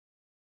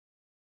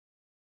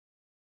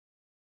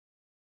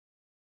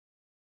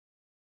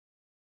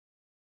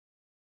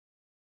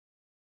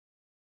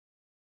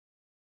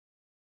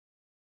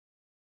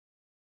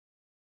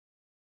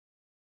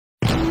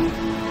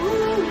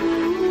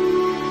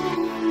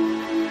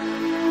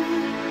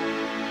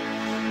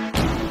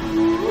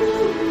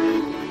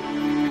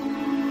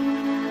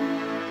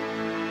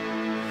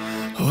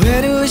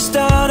we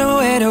start and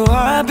where do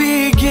I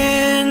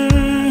begin?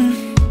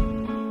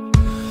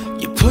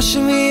 You're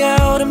pushing me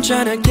out, I'm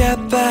trying to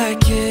get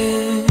back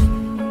in.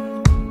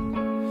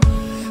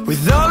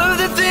 With all of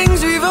the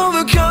things we've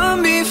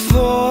overcome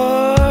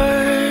before,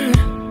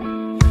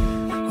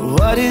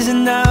 what is it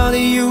now that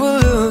you were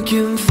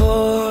looking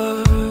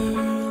for?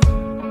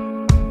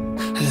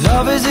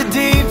 Love is a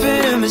deep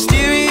and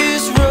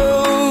mysterious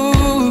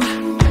road,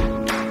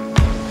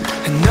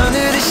 and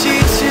under the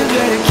sheets you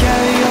better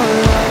carry your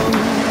load.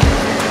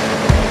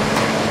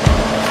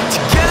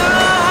 Together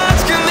our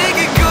hearts can make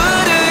it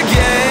good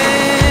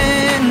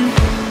again,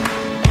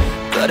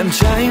 but I'm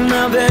trying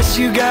my best,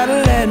 you gotta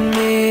let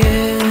me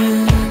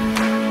in.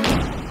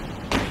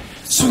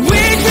 So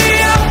wake me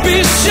up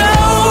and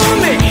show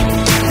me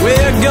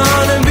we're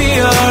gonna be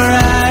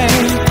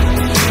alright.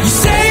 You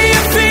say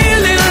you're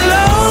feeling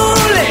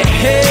lonely,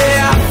 hey,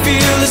 I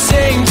feel the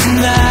same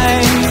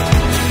tonight.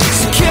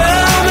 So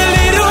come a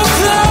little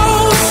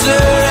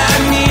closer, I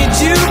need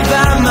you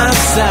by my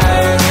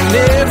side. When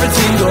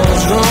everything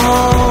goes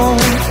wrong,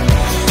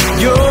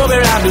 you're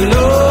where I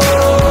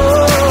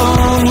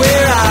belong,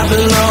 where I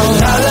belong.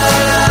 La la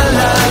la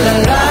la la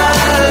la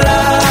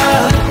la,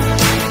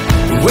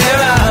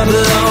 where I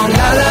belong.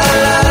 La la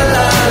la la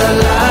la la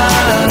la.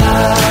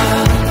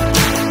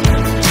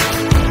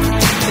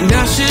 And I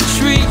should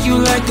treat you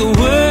like a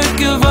work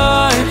of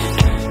art.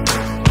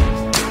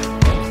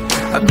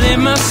 I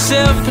blame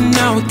myself and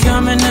now we're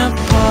coming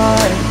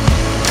apart.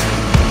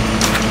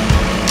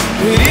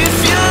 But if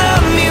you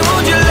love me,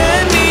 won't you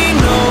let me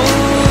know?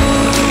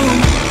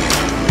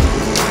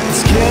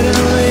 It's getting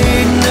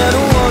late and I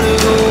don't wanna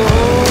go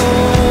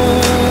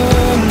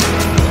home.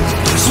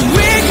 So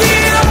wake me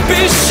up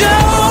and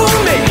show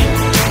me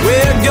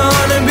we're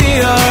gonna be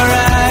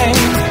alright.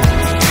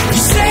 You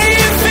say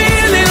you're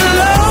feeling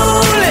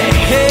lonely,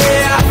 hey,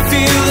 I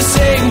feel the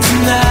same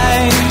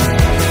tonight.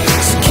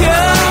 So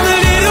come a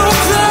little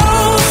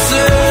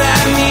closer, I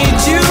need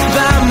you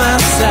by my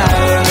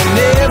side. When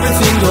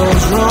everything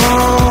goes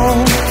wrong,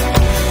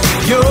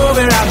 you're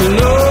where I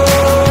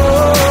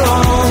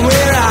belong,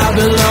 where I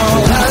belong.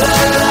 La la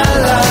la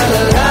la la la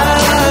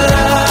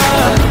la,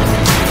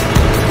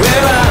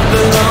 where I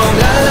belong.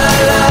 La la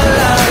la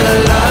la la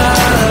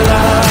la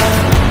la,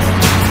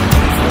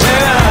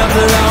 where I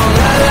belong.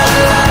 La la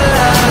la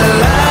la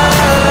la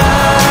la,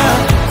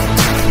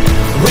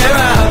 where I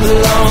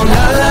belong.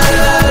 La la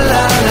la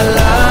la la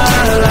la.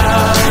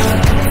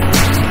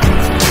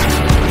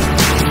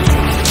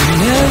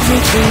 When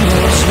everything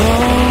goes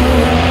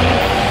wrong,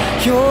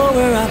 you're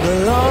where I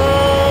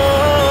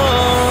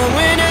belong.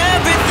 When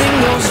everything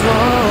goes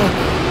wrong,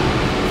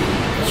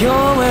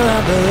 you're where I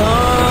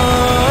belong.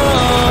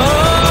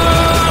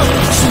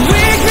 So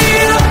wake me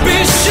up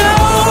and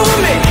show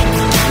me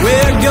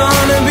we're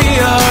gonna be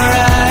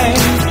alright.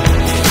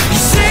 You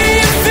say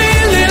you're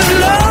feeling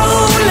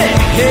lonely,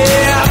 hey,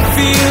 I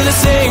feel the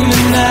same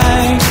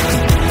tonight.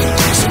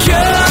 So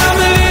come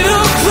a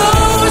little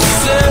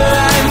closer,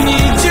 I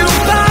need you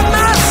by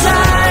my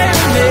side.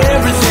 When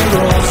everything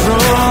goes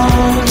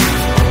wrong,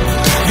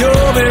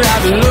 you're where I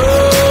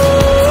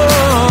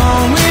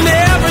belong. When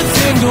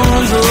everything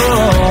goes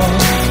wrong,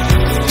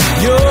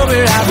 you're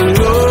where I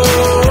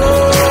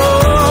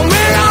belong,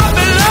 where I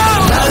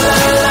belong. La la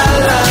la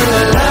la la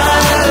la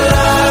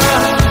la,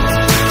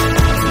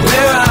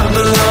 where I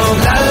belong.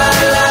 La la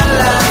la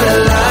la la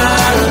la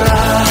la,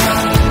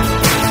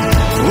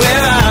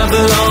 where I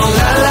belong.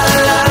 La la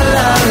la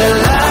la la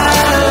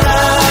la la,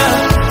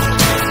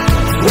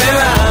 where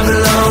I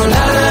belong.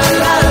 La la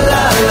la la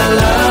la la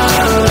la.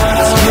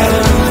 It's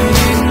getting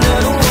late and I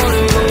don't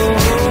wanna go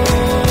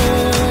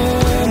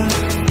home.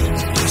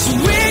 So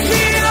wake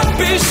me up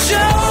and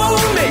show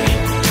me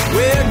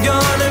we're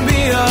gonna be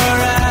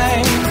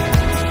alright.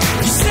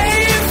 You say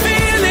you're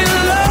feeling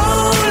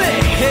lonely,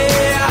 hey,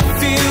 I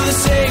feel the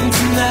same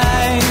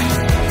tonight.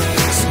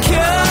 So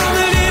come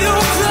a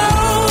little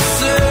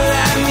closer,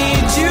 I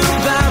need you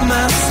by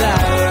my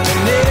side.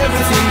 When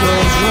everything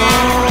goes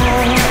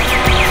wrong,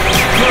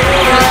 you're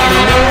where I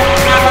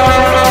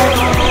belong,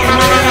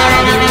 where I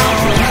belong.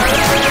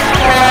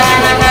 Where I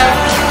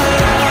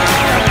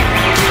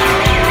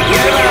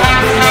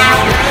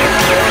belong.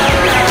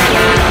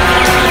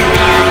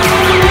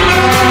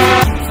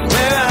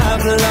 Where I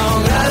belong,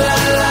 la la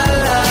la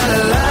la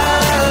la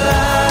la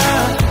la.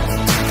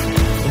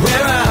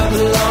 Where I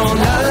belong,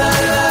 la la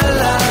la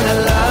la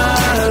la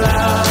la la.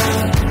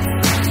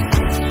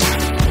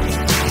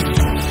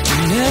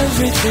 When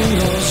everything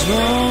goes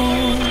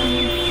wrong,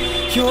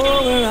 you're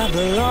where I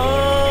belong.